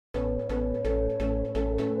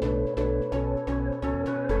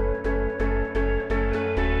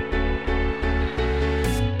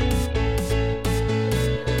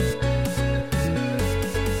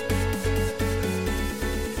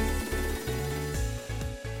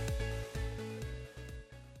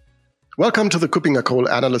Welcome to the Kuppinger Cole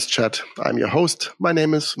Analyst Chat. I'm your host. My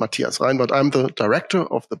name is Matthias Reinwarth. I'm the Director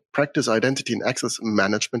of the Practice Identity and Access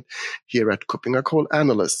Management here at Kuppinger Cole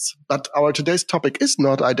Analysts. But our today's topic is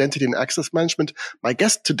not Identity and Access Management. My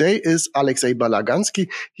guest today is Alexey Balagansky.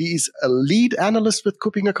 He is a lead analyst with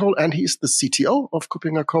Kuppinger Cole and he is the CTO of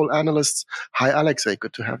Kuppinger Cole Analysts. Hi, Alexey.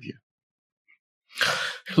 Good to have you.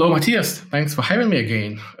 Hello, Matthias. Thanks for having me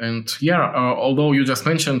again. And although you just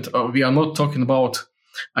mentioned we are not talking about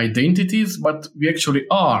identities, but we actually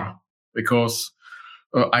are, because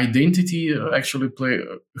identity actually play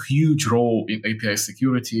a huge role in API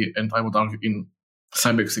security, and I would argue in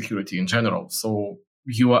cyber security in general. So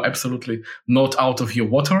you are absolutely not out of your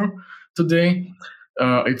water today.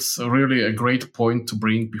 It's really a great point to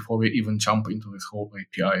bring before we even jump into this whole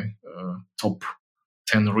API top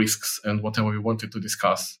 10 risks and whatever we wanted to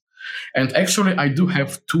discuss. And actually, I do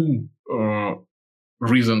have two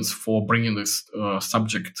reasons for bringing this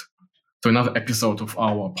subject to another episode of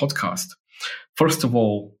our podcast. First of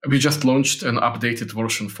all, we just launched an updated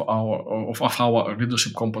version for our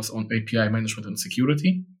leadership compass on API management and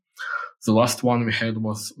security. The last one we had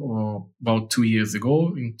was about 2 years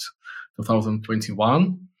ago in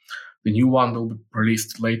 2021. The new one will be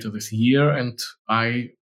released later this year, and I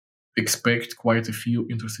expect quite a few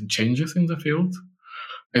interesting changes in the field,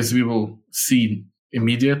 as we will see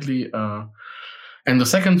immediately. And the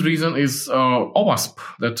second reason is OWASP,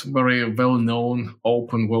 that very well-known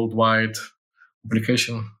open worldwide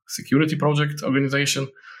application security project organization,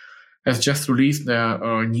 has just released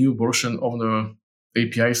their new version of the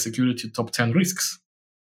API security top 10 risks.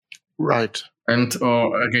 Right. And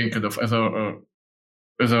again, kind of as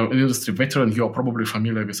an industry veteran, you're probably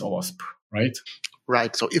familiar with OWASP, right?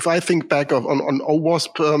 Right. So if I think back on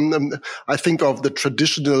OWASP, I think of the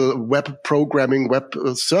traditional web programming, web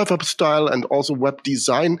server style, and also web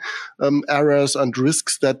design errors and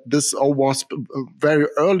risks that this OWASP very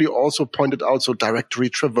early also pointed out. So directory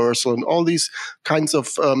traversal and all these kinds of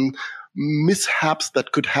mishaps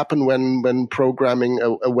that could happen when programming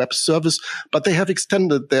a web service, but they have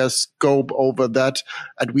extended their scope over that.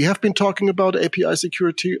 And we have been talking about API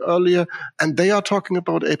security earlier, and they are talking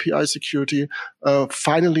about API security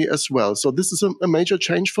finally as well. So this is a major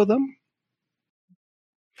change for them?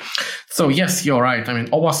 So yes, you're right. I mean,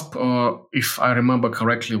 OWASP, if I remember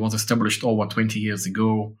correctly, was established over 20 years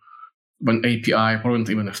ago when API wasn't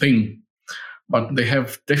even a thing. But they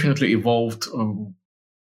have definitely evolved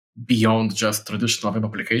beyond just traditional web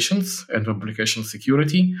applications and web application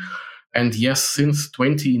security. And yes, since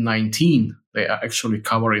 2019, they are actually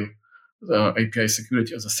covering API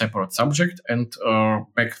security as a separate subject. And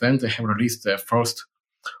back then, they have released their first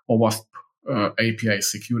OWASP API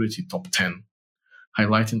security top 10,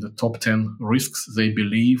 highlighting the top 10 risks they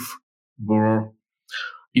believe were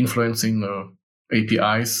influencing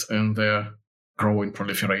APIs and their growing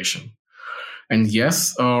proliferation. And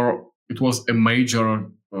yes, it was a major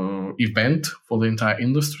event for the entire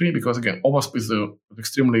industry, because again, OWASP is an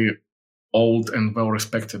extremely old and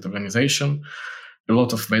well-respected organization. A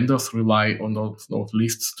lot of vendors rely on those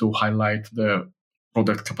lists to highlight their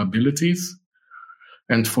product capabilities.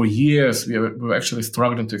 And for years, we were actually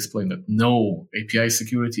struggling to explain that no, API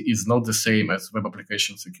security is not the same as web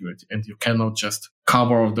application security. And you cannot just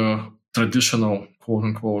cover the traditional, quote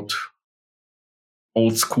unquote,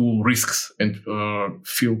 old school risks and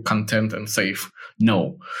feel content and safe.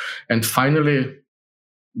 No. And finally,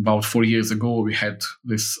 about 4 years ago, we had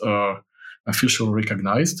this officially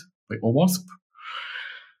recognized by OWASP.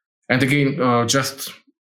 And again, just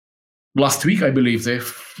last week, I believe,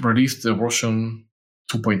 they've released the version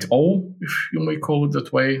 2.0, if you may call it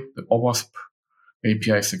that way, the OWASP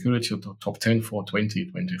API security top 10 for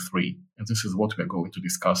 2023. And this is what we're going to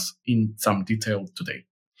discuss in some detail today.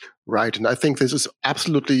 Right. And I think this is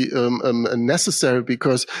absolutely necessary,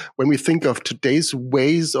 because when we think of today's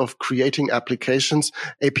ways of creating applications,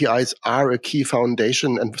 APIs are a key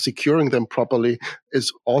foundation, and securing them properly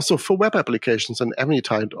is also for web applications and any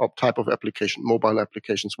type of application, mobile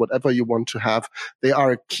applications, whatever you want to have. They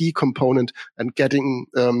are a key component, and getting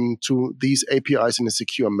to these APIs in a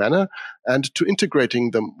secure manner and to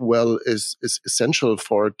integrating them well is essential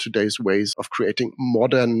for today's ways of creating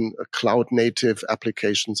modern cloud native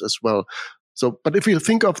applications as well. So, but if you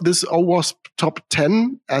think of this OWASP top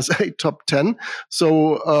 10 as a top 10,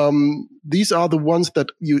 so these are the ones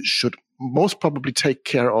that you should most probably take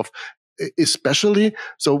care of, especially.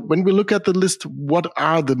 So when we look at the list, what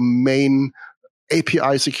are the main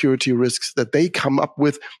API security risks that they come up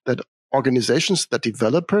with, that organizations, that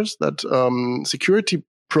developers, that security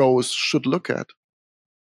pros should look at?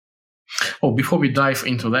 Oh, before we dive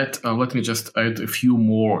into that, let me just add a few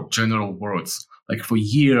more general words Like for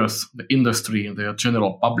years, the industry and the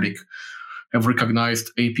general public have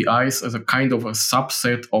recognized APIs as a kind of a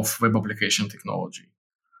subset of web application technology.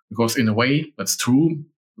 Because in a way, that's true.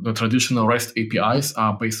 The traditional REST APIs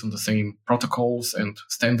are based on the same protocols and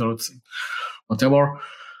standards, and whatever.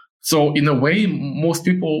 So in a way, most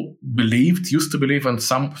people used to believe, and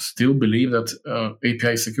some still believe that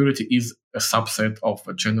API security is a subset of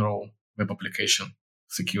a general web application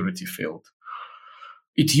security field.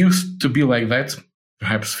 It used to be like that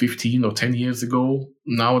perhaps 15 or 10 years ago.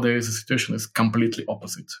 Nowadays, the situation is completely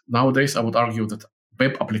opposite. Nowadays, I would argue that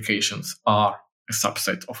web applications are a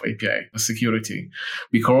subset of API security,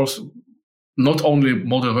 because not only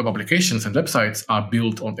modern web applications and websites are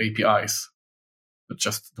built on APIs, but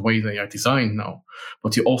just the way they are designed now,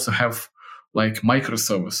 but you also have like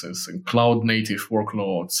microservices and cloud native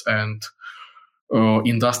workloads and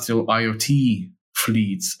industrial IoT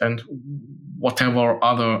fleets and whatever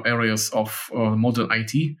other areas of modern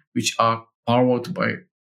IT, which are powered by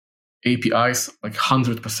APIs like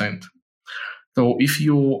 100%. So if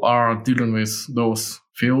you are dealing with those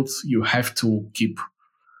fields, you have to keep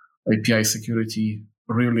API security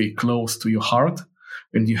really close to your heart,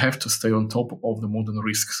 and you have to stay on top of the modern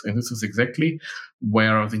risks. And this is exactly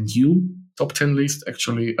where the new top 10 list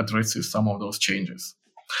actually addresses some of those changes.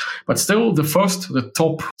 But still, the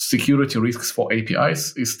top security risks for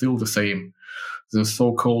APIs is still the same. The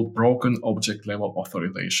so-called broken object level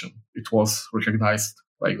authorization. It was recognized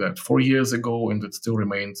like that 4 years ago, and it still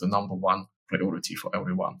remains the number one priority for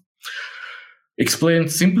everyone.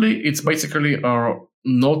 Explained simply, it's basically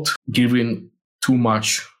not giving too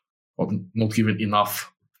much or not giving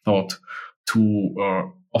enough thought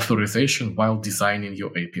to authorization while designing your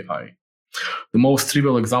API. The most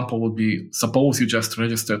trivial example would be, suppose you just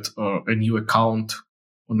registered a new account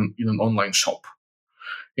in an online shop,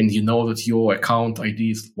 and you know that your account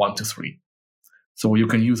ID is 123. So you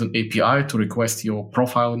can use an API to request your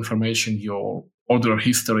profile information, your order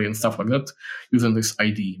history and stuff like that using this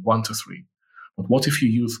ID 123. But what if you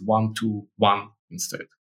use 121 instead?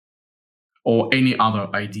 Or any other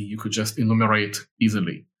ID you could just enumerate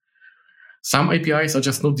easily. Some APIs are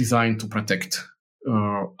just not designed to protect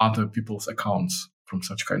other people's accounts from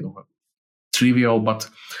such kind of a trivial but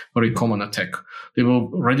very common attack. They will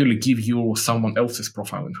readily give you someone else's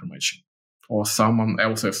profile information or someone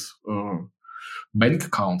else's bank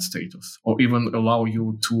account status, or even allow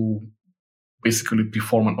you to basically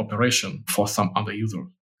perform an operation for some other user.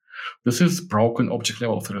 This is broken object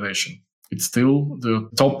level authorization. It's still the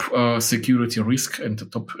top security risk and the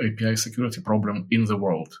top API security problem in the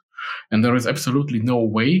world. And there is absolutely no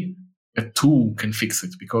way a tool can fix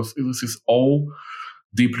it, because this is all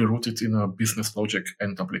deeply rooted in a business logic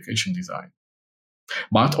and application design.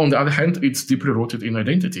 But on the other hand, it's deeply rooted in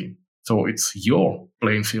identity. So it's your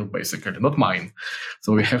playing field, basically, not mine.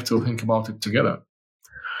 So we have to think about it together.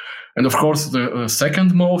 And of course, the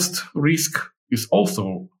second most risk is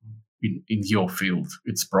also in your field.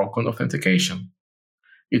 It's broken authentication.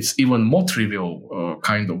 It's even more trivial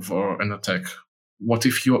kind of an attack. What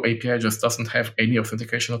if your API just doesn't have any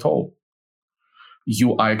authentication at all?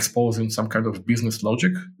 You are exposing some kind of business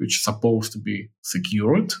logic, which is supposed to be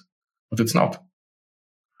secured, but it's not.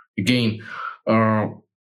 Again,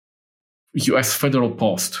 US Federal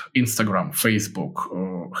Post, Instagram, Facebook,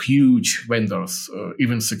 huge vendors,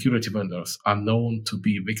 even security vendors are known to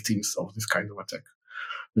be victims of this kind of attack.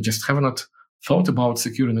 They just have not thought about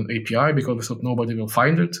securing an API because they thought nobody will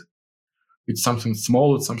find it. It's something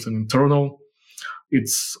small, it's something internal.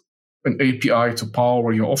 It's an API to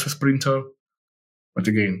power your office printer. But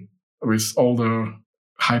again, with all the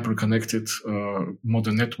hyper-connected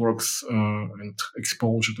modern networks and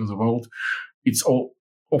exposure to the world, it's all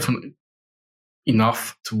often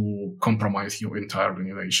enough to compromise your entire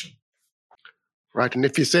organization. Right. And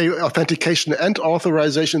if you say authentication and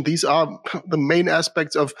authorization, these are the main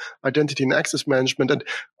aspects of identity and access management. And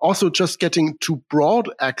also just getting too broad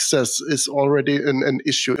access is already an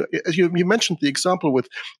issue. You mentioned the example with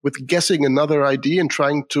guessing another ID and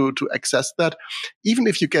trying to access that. Even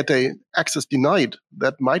if you get a access denied,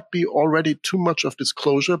 that might be already too much of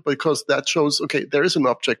disclosure, because that shows, okay, there is an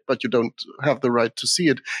object, but you don't have the right to see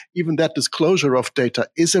it. Even that disclosure of data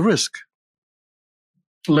is a risk.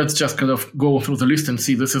 Let's just kind of go through the list and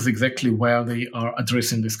see this is exactly where they are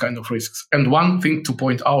addressing this kind of risks. And one thing to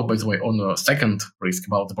point out, by the way, on the second risk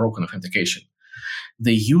about the broken authentication,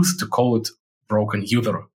 they used to call it broken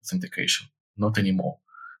user authentication, not anymore.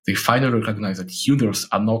 They finally recognize that users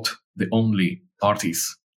are not the only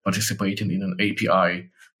parties participating in an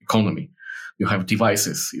API economy. You have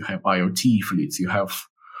devices, you have IoT fleets, you have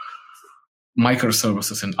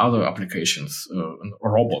microservices and other applications,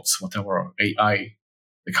 robots, whatever AI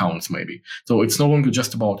accounts maybe. So it's no longer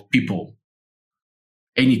just about people.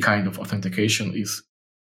 Any kind of authentication is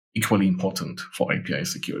equally important for API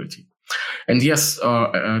security. And yes,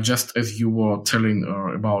 just as you were telling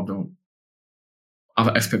about the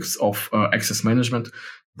other aspects of access management,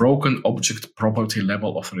 broken object property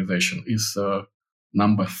level authorization is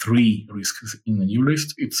number 3 risk in the new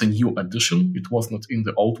list. It's a new addition. It was not in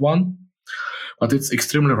the old one, but it's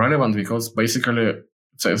extremely relevant because basically it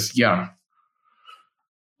says,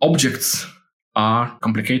 objects are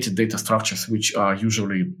complicated data structures, which are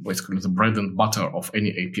usually basically the bread and butter of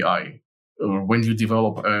any API. When you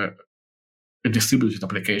develop a distributed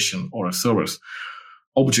application or a service,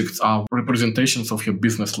 objects are representations of your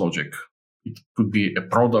business logic. It could be a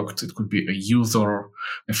product, it could be a user,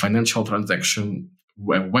 a financial transaction,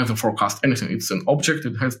 a weather forecast, anything. It's an object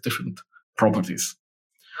that has different properties.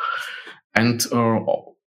 And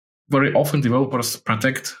very often developers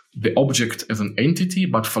protect the object as an entity,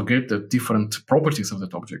 but forget that different properties of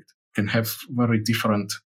that object can have very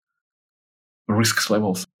different risk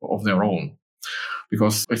levels of their own.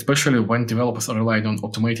 Because especially when developers are relying on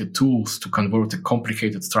automated tools to convert a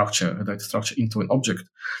complicated a data structure into an object,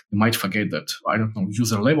 they might forget that,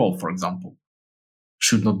 user level, for example,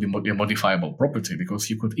 should not be a modifiable property, because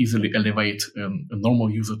you could easily elevate a normal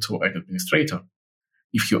user to an administrator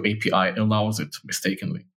if your API allows it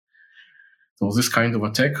mistakenly. So this kind of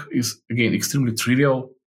attack is, again, extremely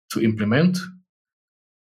trivial to implement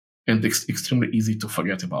and extremely easy to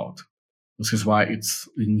forget about. This is why it's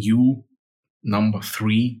the new number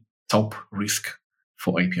 3 top risk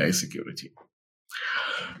for API security.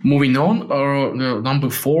 Moving on, the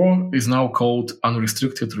number 4 is now called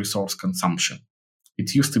unrestricted resource consumption.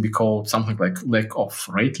 It used to be called something like lack of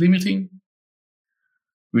rate limiting,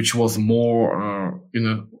 which was more in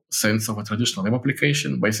a sense of a traditional web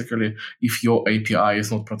application. Basically, if your API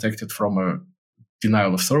is not protected from a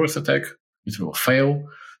denial of service attack, it will fail.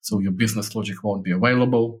 So your business logic won't be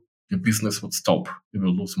available. Your business would stop. You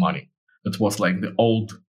will lose money. That was like the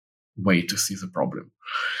old way to see the problem.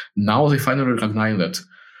 Now they finally recognize that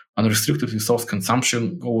unrestricted resource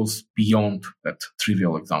consumption goes beyond that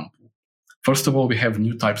trivial example. First of all, we have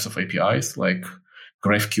new types of APIs like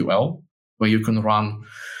GraphQL, where you can run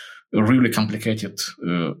really complicated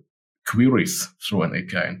queries through an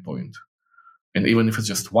API endpoint. And even if it's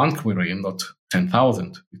just one query and not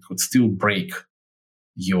 10,000, it could still break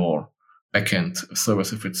your backend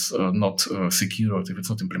service if it's not secured, if it's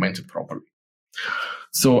not implemented properly.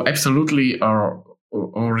 So absolutely, our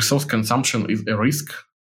resource consumption is a risk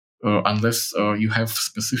unless you have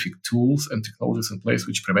specific tools and technologies in place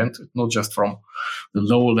which prevent it, not just from the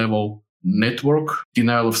low-level network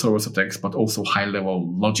denial of service attacks, but also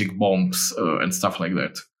high-level logic bombs and stuff like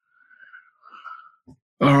that.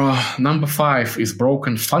 Number 5 is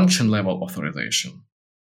broken function-level authorization.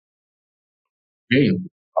 Again,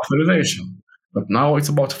 authorization. But now it's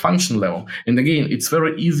about function level. And again, it's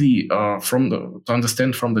very easy to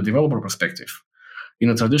understand from the developer perspective.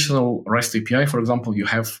 In a traditional REST API, for example, you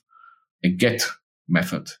have a get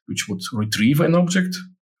method, which would retrieve an object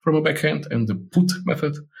from a backend, and the put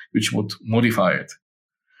method, which would modify it.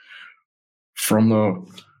 From a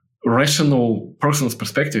rational person's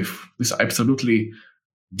perspective, these are absolutely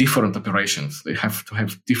different operations. They have to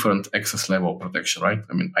have different access level protection, right?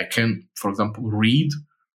 I mean, I can, for example, read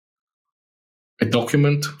a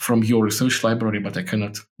document from your research library, but I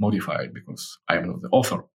cannot modify it because I am not the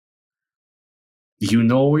author. You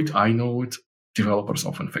know it, I know it. Developers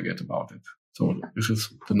often forget about it. So this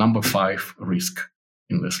is the number 5 risk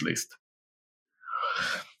in this list.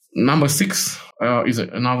 Number 6 is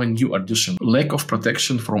another new addition: lack of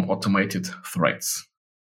protection from automated threats.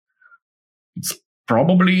 It's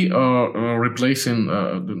probably replacing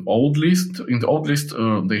the old list. In the old list,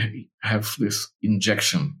 they have this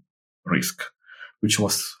injection risk, which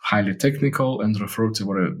was highly technical and referred to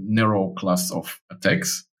a very narrow class of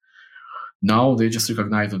attacks. Now they just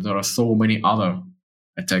recognize that there are so many other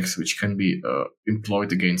attacks which can be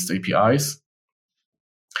employed against APIs.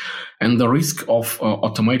 And the risk of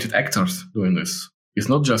automated actors doing this is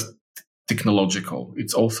not just technological,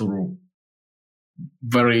 it's also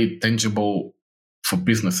very tangible for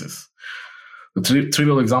businesses. The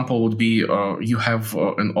trivial example would be you have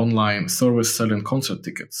an online service selling concert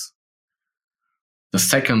tickets. The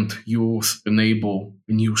second you enable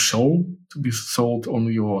a new show to be sold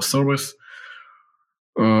on your service,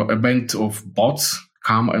 a band of bots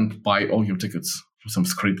come and buy all your tickets through some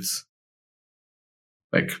scripts.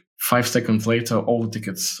 Like 5 seconds later, all the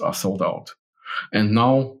tickets are sold out. And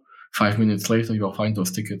now, 5 minutes later, you'll find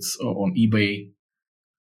those tickets on eBay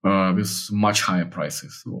with much higher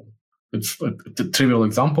prices. So it's a trivial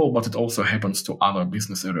example, but it also happens to other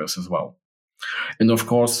business areas as well. And of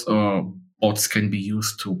course, bots can be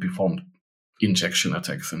used to perform injection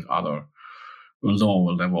attacks and other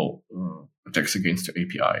lower level attacks against your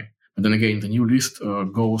API. But then again, the new list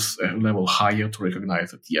goes a level higher to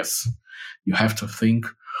recognize that, yes, you have to think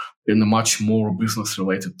in a much more business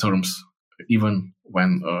related terms, even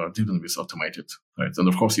when dealing with automated threats. And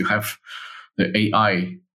of course, you have the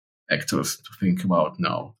AI actors to think about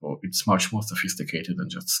now. So it's much more sophisticated than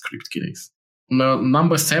just script kiddies. Now,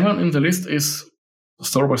 number 7 in the list is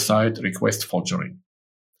server-side request forgery.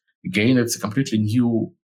 Again, it's a completely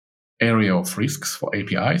new area of risks for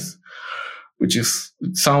APIs, it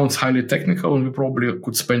sounds highly technical, and we probably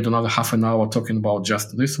could spend another half an hour talking about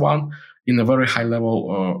just this one. In a very high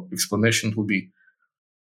level explanation, it would be,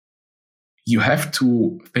 you have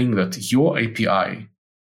to think that your API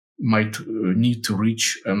might need to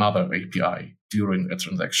reach another API during a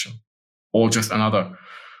transaction, or just another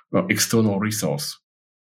external resource.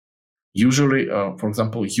 Usually, for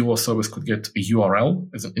example, your service could get a URL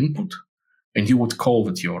as an input, and you would call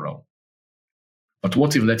that URL. But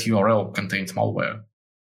what if that URL contains malware?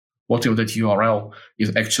 What if that URL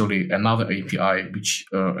is actually another API which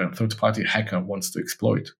a third-party hacker wants to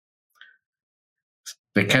exploit?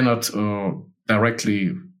 They cannot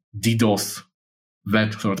directly DDoS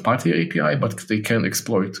that third-party API, but they can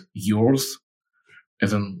exploit yours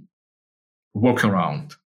as a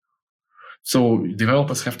workaround. So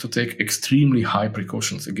developers have to take extremely high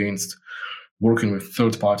precautions against working with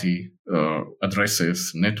third-party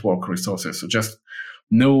addresses, network resources. So just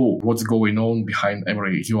know what's going on behind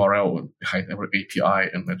every URL, behind every API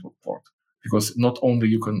and network port. Because not only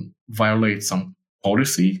you can violate some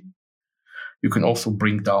policy, you can also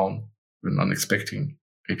bring down an unexpected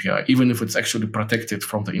API, even if it's actually protected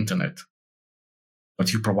from the internet.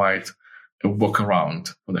 But you provide a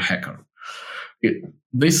workaround for the hacker.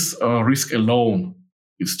 This risk alone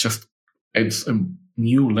is just adds a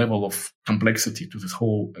new level of complexity to this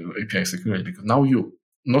whole API security, because now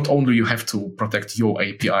not only you have to protect your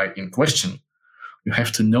API in question, you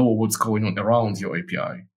have to know what's going on around your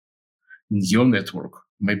API, in your network,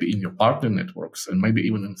 maybe in your partner networks, and maybe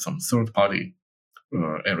even in some third-party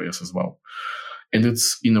areas as well. And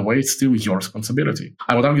it's, in a way, it's still your responsibility.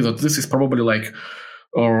 I would argue that this is probably like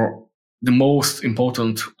the most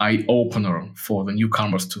important eye-opener for the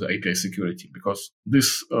newcomers to the API security, because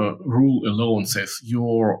this rule alone says you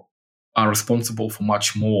are responsible for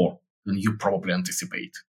much more than you probably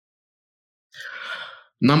anticipate.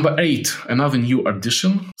 Number 8, another new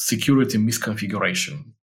addition, security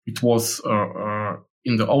misconfiguration. It was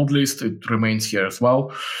in the old list, it remains here as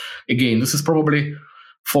well. Again, this is probably,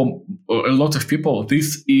 for a lot of people,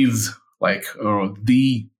 this is like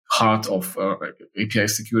the heart of API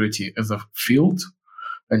security as a field.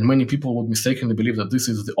 And many people would mistakenly believe that this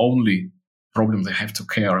is the only problem they have to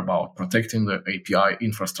care about, protecting the API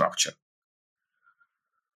infrastructure.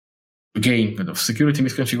 Again, kind of security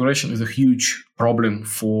misconfiguration is a huge problem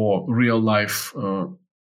for real-life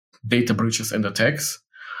data breaches and attacks,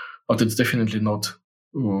 but it's definitely not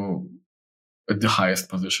at the highest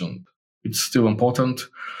position. It's still important,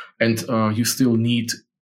 and you still need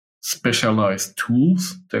specialized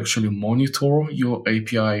tools to actually monitor your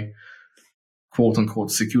API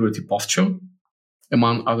quote-unquote security posture,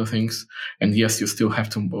 among other things. And yes, you still have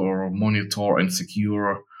to monitor and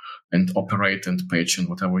secure and operate and patch and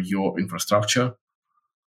whatever your infrastructure.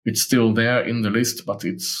 It's still there in the list, but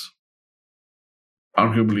it's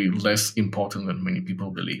arguably less important than many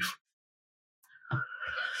people believe.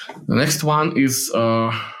 The next one is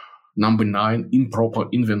number 9, improper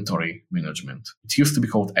inventory management. It used to be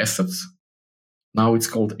called assets. Now it's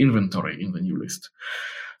called inventory in the new list.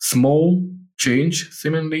 Small change,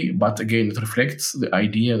 seemingly, but again, it reflects the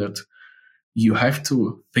idea that you have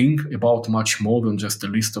to think about much more than just a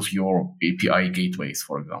list of your API gateways,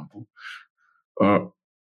 for example.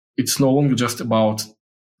 It's no longer just about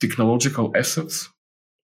technological assets,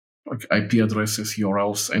 like IP addresses,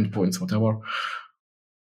 URLs, endpoints, whatever.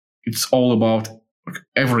 It's all about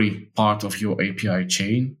every part of your API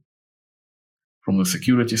chain, from the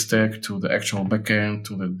security stack to the actual backend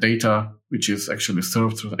to the data which is actually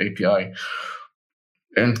served through the API,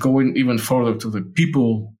 and going even further to the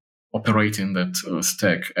people operating that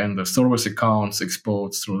stack and the service accounts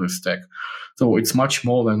exposed through the stack. So it's much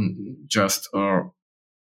more than just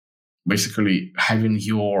basically having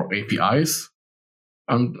your APIs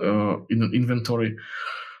and in an inventory.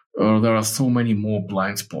 There are so many more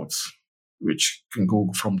blind spots, which can go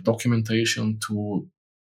from documentation to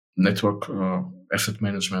network asset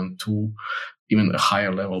management to even a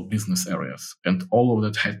higher level business areas. And all of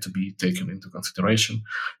that had to be taken into consideration.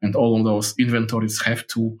 And all of those inventories have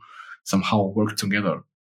to somehow work together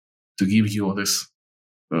to give you this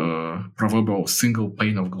proverbial single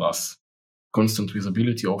pane of glass, constant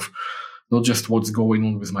visibility of not just what's going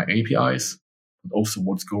on with my APIs, but also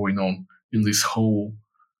what's going on in this whole,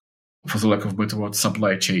 for the lack of a better word,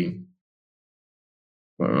 supply chain,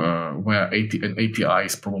 where an API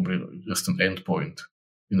is probably just an endpoint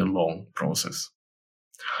in a long process.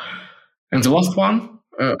 And the last one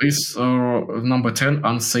is number 10,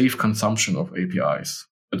 unsafe consumption of APIs.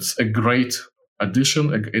 It's a great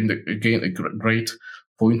addition, and again, a great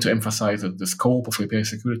point to emphasize that the scope of API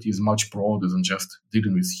security is much broader than just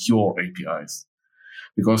dealing with your APIs.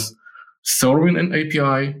 Because serving an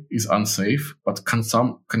API is unsafe, but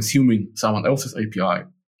consuming someone else's API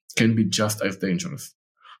can be just as dangerous.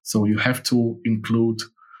 So you have to include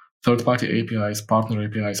third-party APIs, partner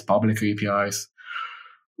APIs, public APIs,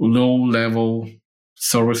 low-level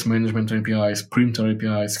service management APIs, printer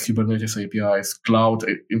APIs, Kubernetes APIs, cloud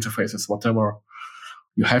interfaces, whatever.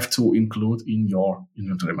 You have to include in your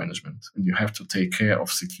inventory management, and you have to take care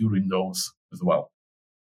of securing those as well.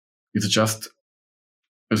 It's just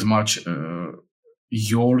as much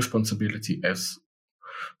your responsibility as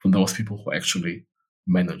for those people who actually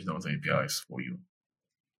manage those APIs for you.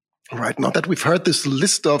 Right. Now that we've heard this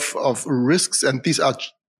list of risks, and these are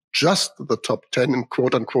just the top 10 and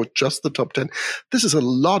quote unquote, just the top 10. This is a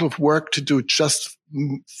lot of work to do, just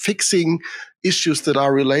fixing issues that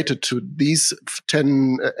are related to these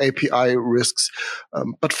 10 API risks.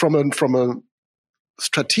 But from a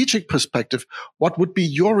strategic perspective, what would be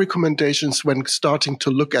your recommendations when starting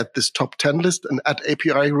to look at this top 10 list and at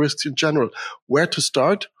API risks in general? Where to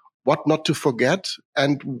start, what not to forget,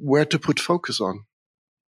 and where to put focus on?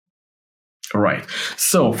 Right.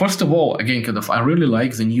 So first of all, again, I really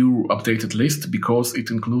like the new updated list because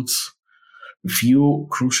it includes a few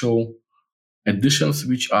crucial additions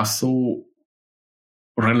which are so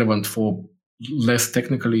relevant for less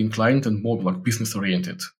technically inclined and more like business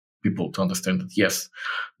oriented people to understand that, yes,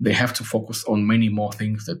 they have to focus on many more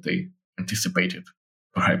things that they anticipated,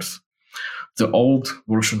 perhaps. The old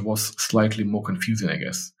version was slightly more confusing, I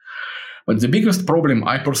guess. But the biggest problem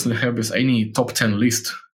I personally have with any top 10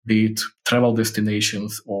 list, be it travel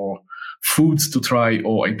destinations or foods to try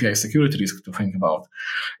or API security risk to think about,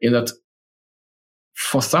 is that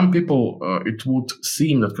for some people, it would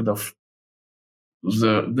seem that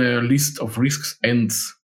the list of risks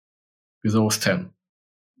ends with those 10.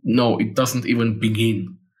 No, it doesn't even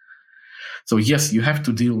begin. So yes, you have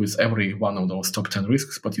to deal with every one of those top 10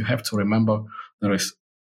 risks, but you have to remember there is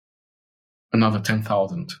another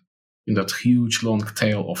 10,000 in that huge long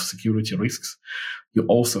tail of security risks you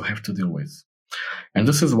also have to deal with. And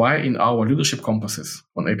this is why in our leadership compasses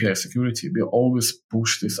on API security, we always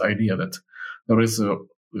push this idea that there is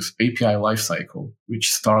this API lifecycle, which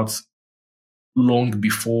starts long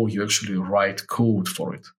before you actually write code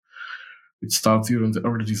for it. It starts here in the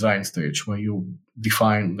early design stage where you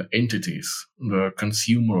define the entities, the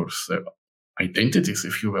consumers, the identities,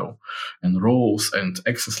 if you will, and roles and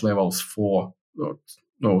access levels for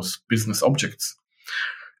those business objects.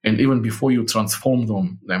 And even before you transform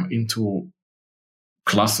them into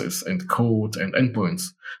classes and code and endpoints,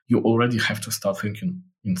 you already have to start thinking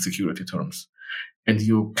in security terms. And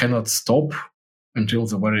you cannot stop until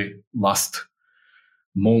the very last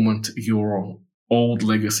moment your old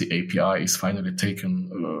legacy API is finally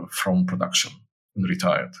taken from production and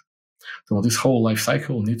retired. So this whole life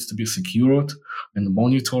cycle needs to be secured and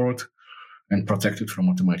monitored and protected from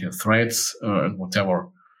automated threats and whatever.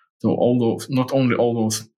 So not only all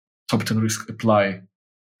those top 10 risks apply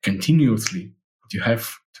continuously, but you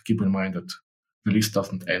have to keep in mind that the list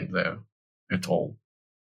doesn't end there at all.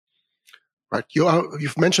 Right.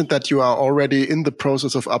 You've mentioned that you are already in the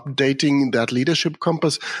process of updating that leadership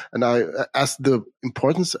compass. And as the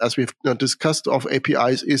importance, as we've discussed, of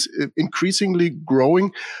APIs is increasingly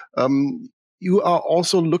growing, you are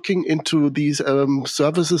also looking into these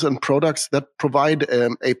services and products that provide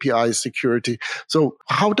API security. So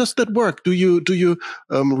how does that work? Do you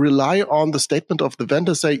rely on the statement of the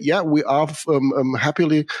vendor, say, yeah, we are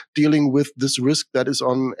happily dealing with this risk that is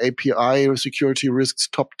on API security risks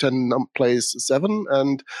top 10 place 7?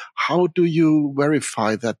 And how do you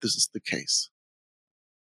verify that this is the case?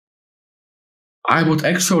 I would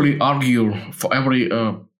actually argue for every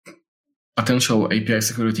potential API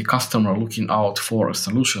security customer looking out for a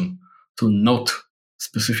solution to not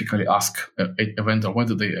specifically ask a vendor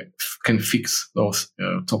whether they can fix those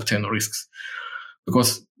top 10 risks,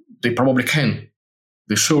 because they probably can.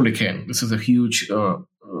 They surely can. This is a huge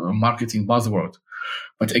marketing buzzword.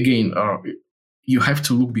 But again, you have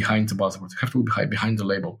to look behind the buzzword. You have to look behind the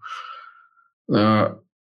label.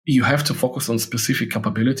 You have to focus on specific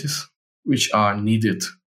capabilities which are needed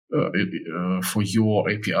for your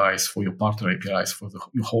APIs, for your partner APIs, for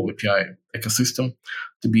your whole API ecosystem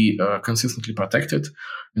to be consistently protected.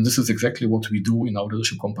 And this is exactly what we do in our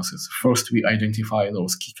leadership compasses. First, we identify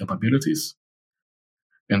those key capabilities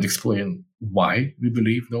and explain why we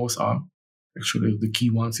believe those are actually the key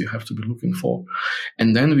ones you have to be looking for.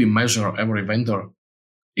 And then we measure every vendor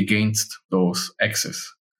against those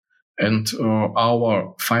axes. And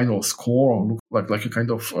our final score looks like a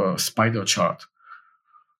kind of spider chart.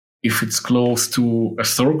 If it's close to a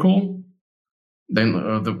circle, then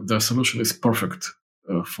the solution is perfect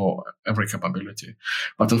for every capability.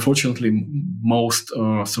 But unfortunately, most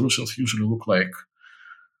solutions usually look like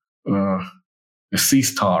a C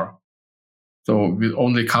star. So we're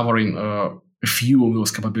only covering a few of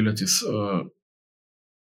those capabilities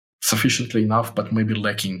sufficiently enough, but maybe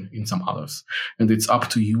lacking in some others. And it's up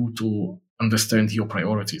to you to understand your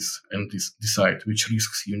priorities and decide which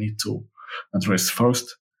risks you need to address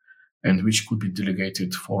first and which could be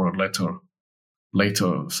delegated for a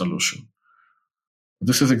later solution.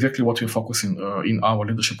 This is exactly what we're focusing in our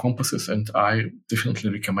leadership compasses, and I definitely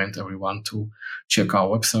recommend everyone to check our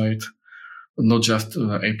website, not just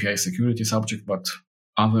the API security subject, but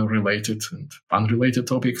other related and unrelated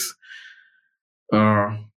topics.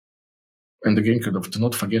 And again, do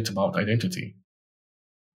not forget about identity.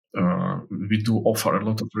 We do offer a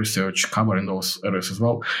lot of research covering those areas as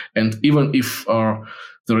well. And even if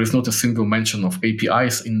there is not a single mention of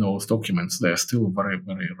APIs in those documents, they're still very,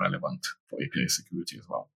 very relevant for API security as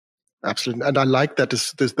well. Absolutely. And I like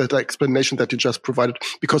that explanation that you just provided,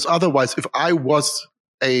 because otherwise, if I was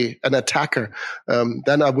an attacker,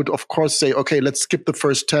 then I would, of course, say, okay, let's skip the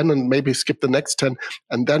first 10 and maybe skip the next 10,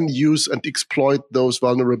 and then use and exploit those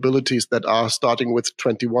vulnerabilities that are starting with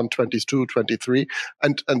 21, 22, 23,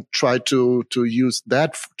 and try to use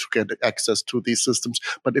that to get access to these systems.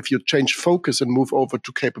 But if you change focus and move over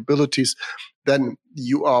to capabilities, then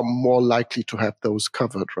you are more likely to have those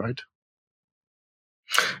covered, right?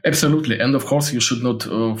 Absolutely. And of course, you should not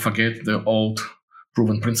forget the old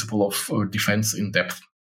proven principle of defense in depth.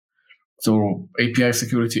 So API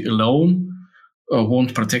security alone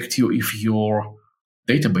won't protect you if your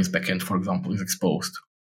database backend, for example, is exposed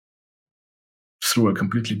through a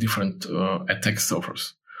completely different attack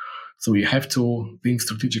surface. So you have to think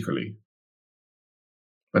strategically.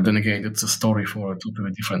 But then again, it's a story for a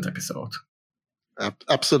totally different episode.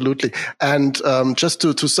 Absolutely. And just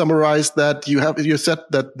to summarize that, you said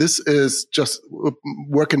that this is just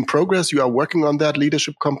work in progress. You are working on that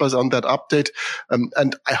leadership compass, on that update.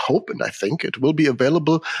 And I hope and I think it will be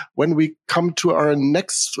available when we come to our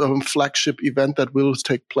next flagship event that will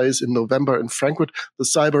take place in November in Frankfurt. The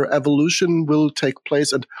Cyber Evolution will take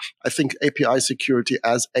place. And I think API security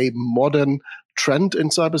as a modern trend in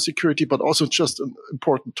cybersecurity, but also just an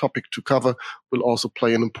important topic to cover, will also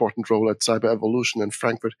play an important role at Cyber Evolution in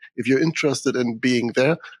Frankfurt. If you're interested in being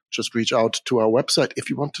there, just reach out to our website. If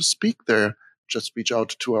you want to speak there, just reach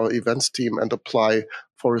out to our events team and apply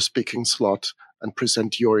for a speaking slot and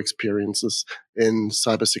present your experiences in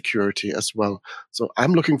cybersecurity as well. So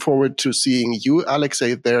I'm looking forward to seeing you,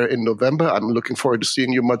 Alexei, there in November. I'm looking forward to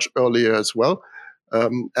seeing you much earlier as well.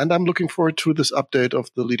 And I'm looking forward to this update of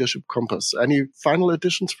the Leadership Compass. Any final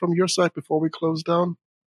additions from your side before we close down?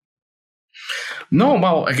 No,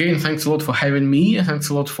 well, again, thanks a lot for having me. Thanks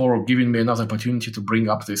a lot for giving me another opportunity to bring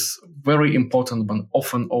up this very important but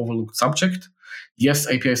often overlooked subject. Yes,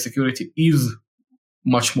 API security is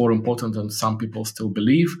much more important than some people still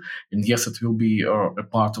believe. And yes, it will be a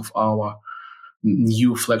part of our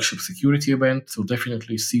new flagship security event. So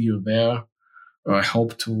definitely see you there. I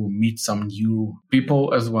hope to meet some new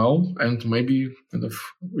people as well, and maybe kind of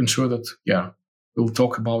ensure that, we'll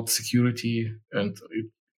talk about security and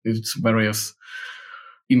its various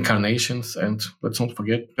incarnations. And let's not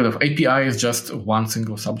forget, API is just one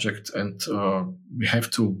single subject, and we have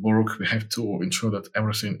to ensure that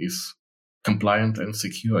everything is compliant and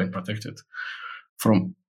secure and protected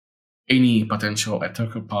from any potential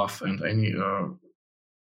attacker path and any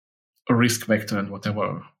risk vector and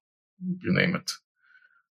whatever you name it.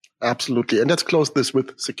 Absolutely. And let's close this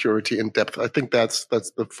with security in depth. I think that's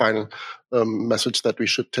the final message that we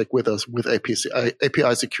should take with us, with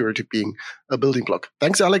API security being a building block.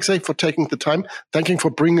 Thanks, Alexei, for taking the time. Thank you for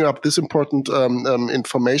bringing up this important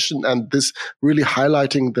information and this really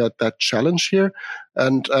highlighting that challenge here.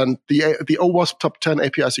 And the OWASP Top 10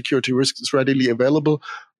 API security risks is readily available.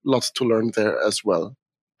 Lots to learn there as well.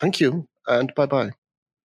 Thank you, and bye-bye.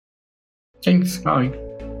 Thanks. Bye.